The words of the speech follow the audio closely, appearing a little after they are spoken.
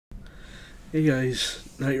Hey guys,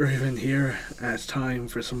 Night Raven here, and it's time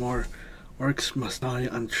for some more Orcs Must Die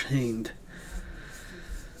Unchained.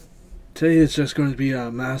 Today it's just going to be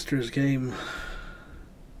a Masters game.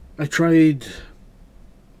 I tried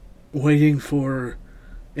waiting for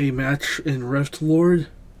a match in Rift Lord.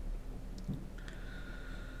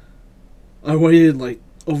 I waited like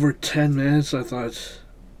over 10 minutes. I thought,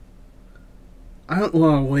 I don't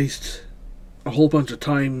want to waste a whole bunch of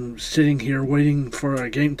time sitting here waiting for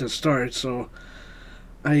a game to start, so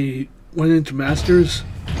I went into Masters,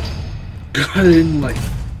 got in like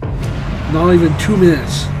not even 2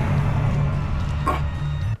 minutes. Oh,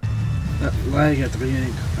 that lag at the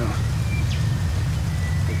beginning. Oh.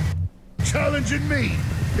 Challenging me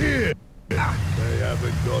here. They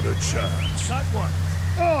haven't got a chance. That one.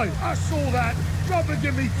 Aye, I saw that. Drop and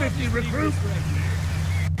give me 50 recruit.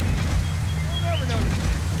 I'll never notice.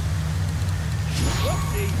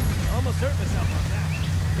 Whoopsie, almost hurt myself on that.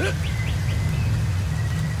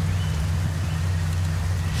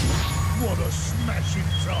 What a smashing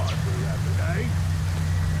time we're having,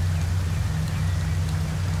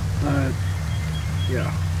 eh?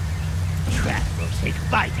 Yeah. Trap will take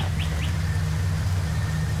bite of me.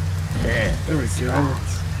 There we go.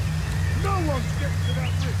 No one's getting to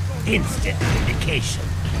that rift. Instant vindication.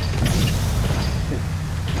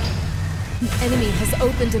 The enemy has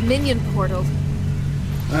opened a minion portal.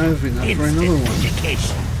 I've been up for another one.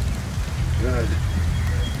 Vindication. Good.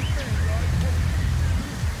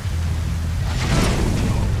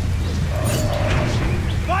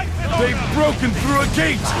 They've broken through a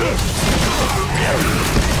gate.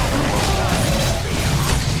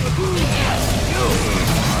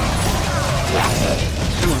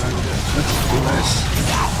 Come on, let's do this.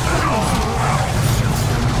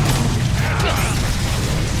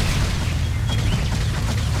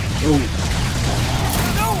 Oh.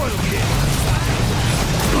 No one will get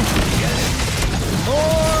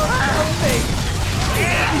more from me.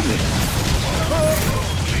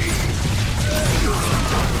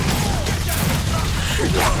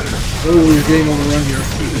 Oh, you're getting overrun here.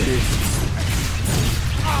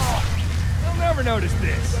 They'll never notice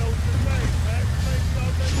this.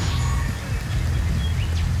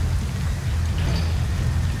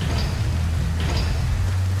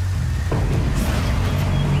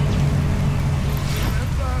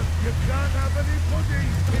 You can't have any pudding.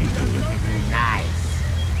 Nice.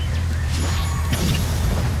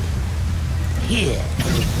 Here.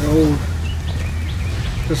 No.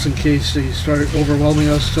 Just in case they start overwhelming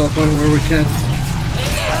us to a point where we can't.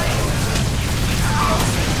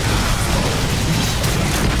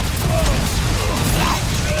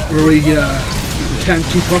 Where we can't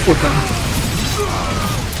keep up with them.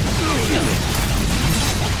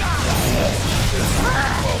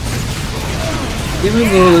 Even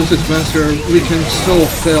though this is Master, we can still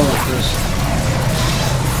fail at this.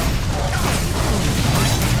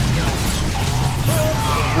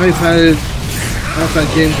 I've had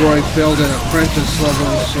games where I failed at apprentice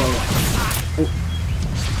level, so. Oh.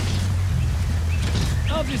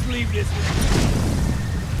 I'll just leave this one.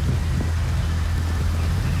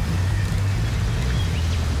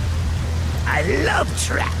 I love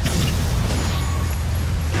traps.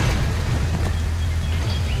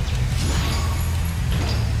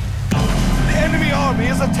 The enemy army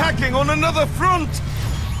is attacking on another front.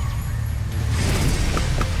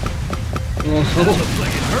 Also, Looks like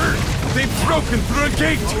it hurt. They've broken through a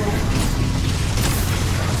gate.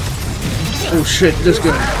 oh shit, this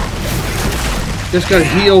guy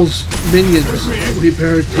heals minions. We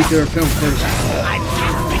better take care of him first.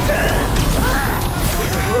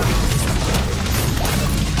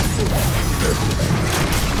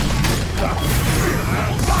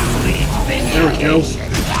 There we go.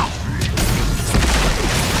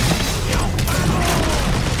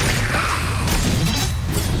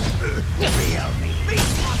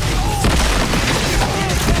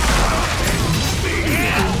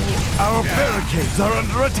 Our barricades are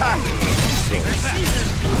under attack.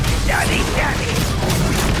 Daddy, daddy.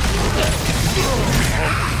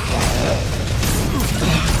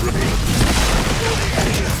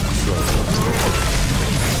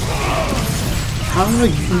 How am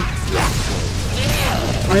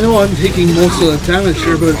I know I'm taking most of the damage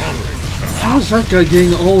here, but how is that guy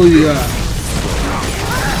getting all the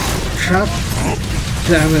trap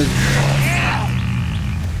damage?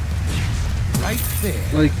 Right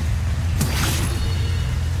there.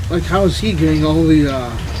 Like how is he getting all the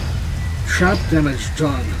trap damage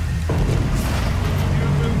done? You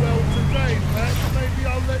do well today, Pat. Maybe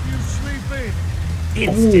I'll let you sleep in.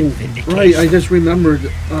 Instant vindication. Right, I just remembered.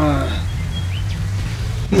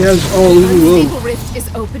 He has all Unstable whoa. rift is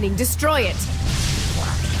opening. Destroy it.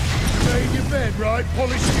 May you bed, right?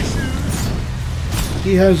 Polish your shoes.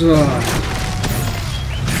 He has a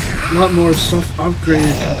lot more stuff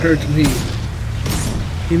upgraded compared to me.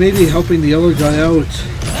 He may be helping the other guy out.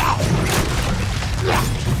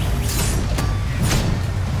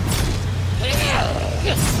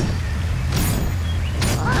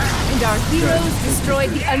 And our heroes destroyed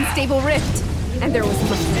the unstable rift. And there was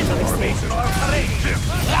much another save.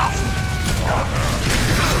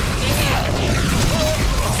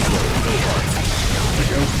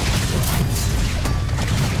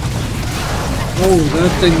 Oh,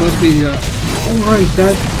 that thing must be, oh right,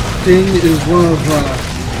 that thing is one of,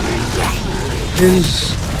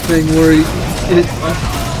 his thing where it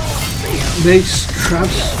makes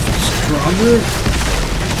traps stronger?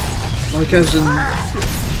 Like as in,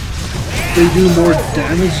 they do more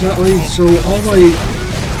damage that way, so all my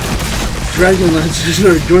dragon lances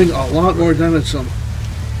are doing a lot more damage to them.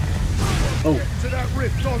 Oh. Get to that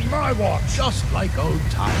rift on my watch. Just like old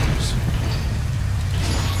times.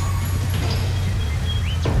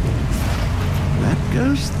 That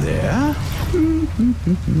goes there.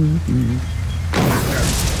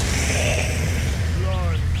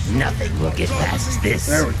 Nothing will get past this.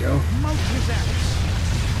 There we go.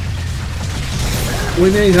 We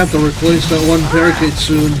may have to replace that one barricade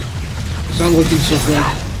soon. It's not looking so good.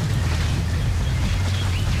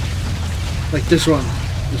 Like this one.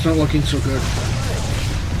 It's not looking so good.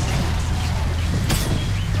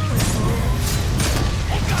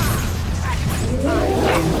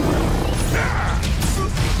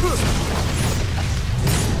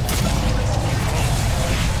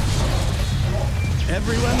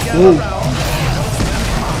 Everyone gather around.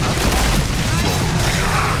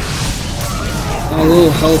 A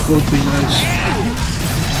little help would be nice.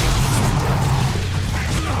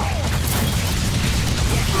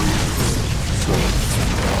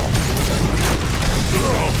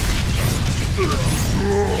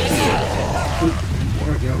 There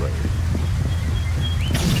we go.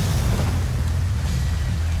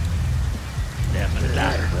 The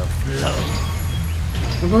blood will flow.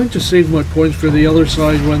 I'm going to save my points for the other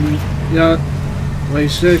side when, yeah, way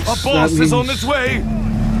 6. A boss is on its way!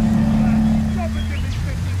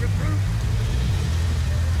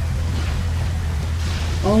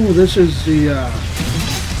 Oh, this is the,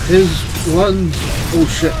 his one. Oh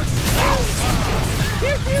shit.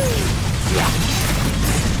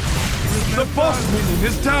 The boss minion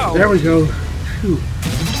is down! There we go. Whew.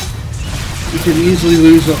 You can easily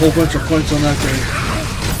lose a whole bunch of points on that guy.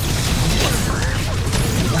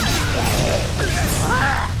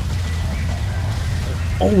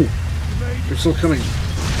 Oh! They're still coming.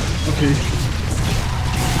 Okay.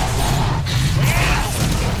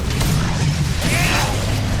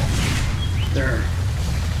 There.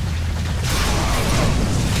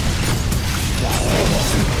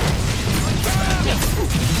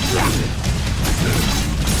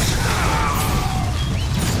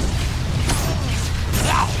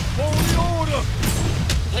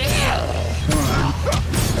 Come on.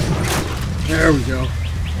 There we go.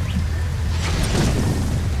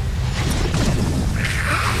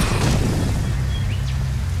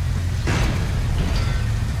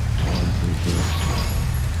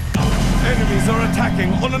 Enemies are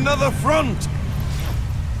attacking on another front!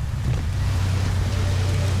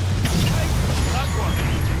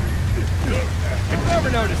 I've never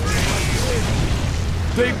noticed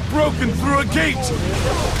this. They've broken through a gate!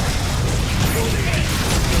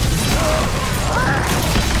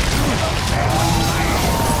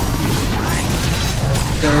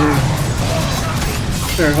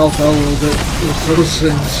 Their health out a little bit with those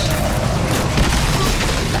things.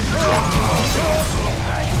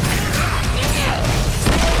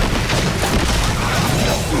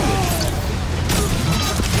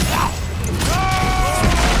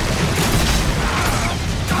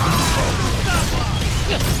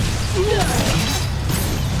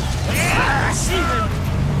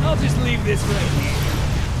 I'll just leave this right here.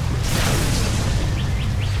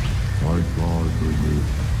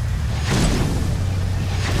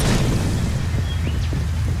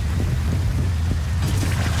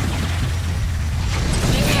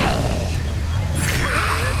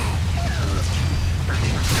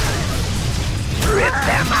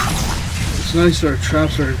 It's nice our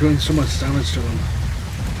traps are doing so much damage to them.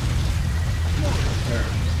 There.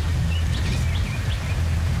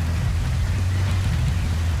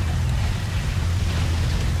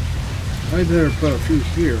 I better put a few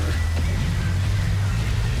here.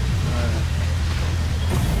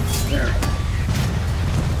 There.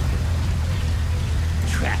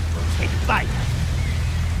 Trap will take fire.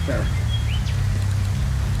 There.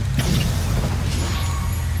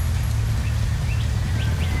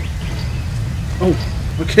 Oh,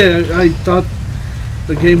 okay, I thought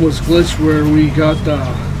the game was glitched where we got You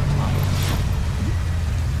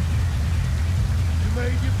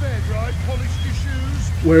made your bed, right? Polished your shoes?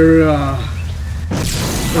 where there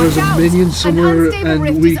was Watch a out! minion An somewhere unstable and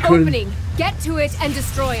rift we is couldn't. opening. Get to it and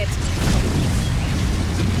destroy it.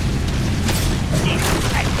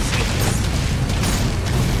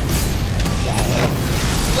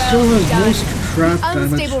 Still has Done. most trap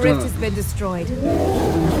damage Unstable rift done. has been destroyed.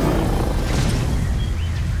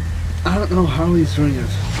 I don't know how he's doing it.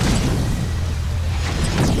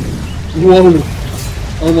 Whoa!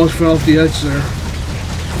 Almost fell off the edge there.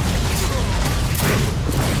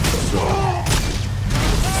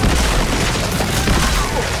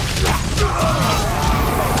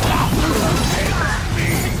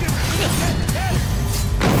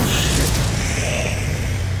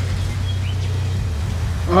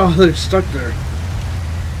 Oh, they're stuck there.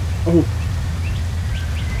 Oh.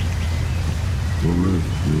 The rift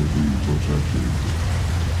will be protected.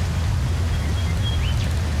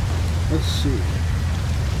 Let's see.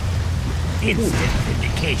 Instant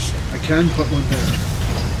vindication. I can put one there.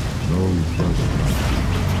 No present.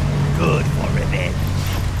 Good for revenge.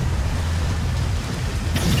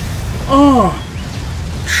 Oh!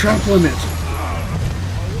 Trap limit.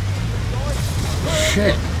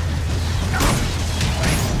 Shit.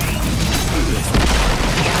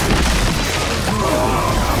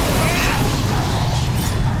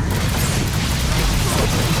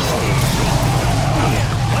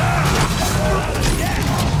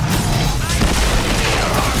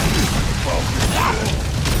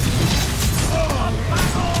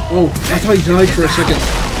 Oh, I thought he died for a second.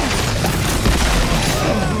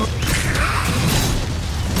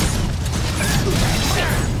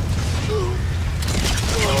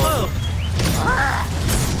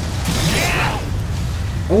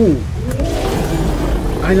 Oh,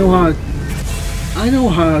 I know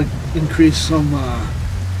how to increase some. I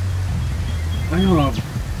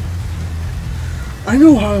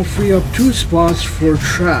know how to free up 2 spots for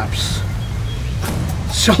traps.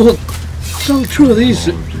 Sell 2 of these.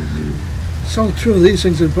 Sell 2 of these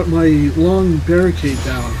things and put my long barricade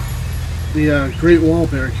down. The Great Wall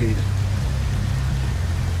barricade.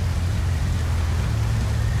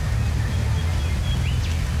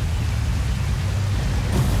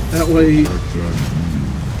 That way.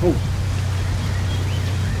 Oh.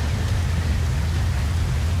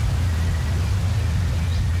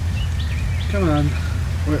 Come on.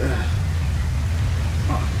 Where,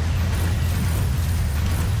 oh.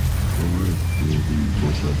 The rift will be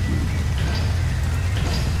protected.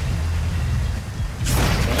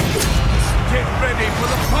 Get ready for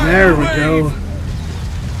the final There we wave. go.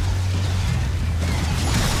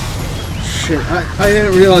 Shit, I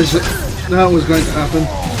didn't realize that was going to happen.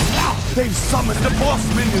 They've summoned the boss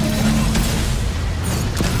minion.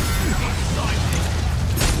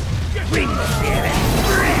 Bring the fear.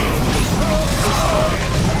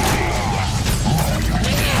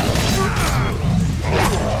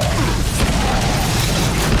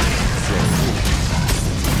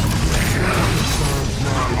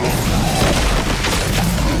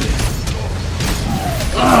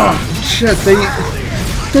 Shit,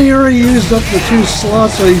 they already used up the 2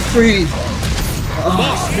 slots I freed.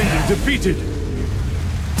 Boss minion defeated.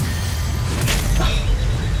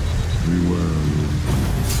 Beware.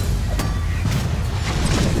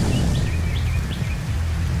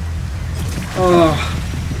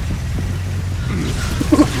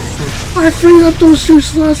 I freed up those 2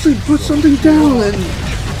 slots to put something down and...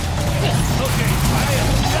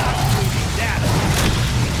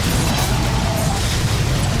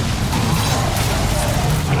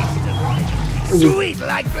 Sweet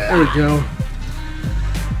like that. There we go.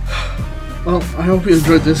 Well, I hope you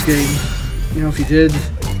enjoyed this game. You know, if you did...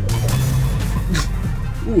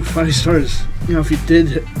 Ooh, 5 stars. You know, if you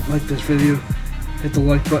did like this video, hit the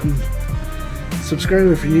like button. Subscribe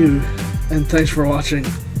if you're new. And thanks for watching.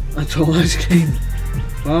 Until next game.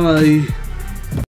 Bye.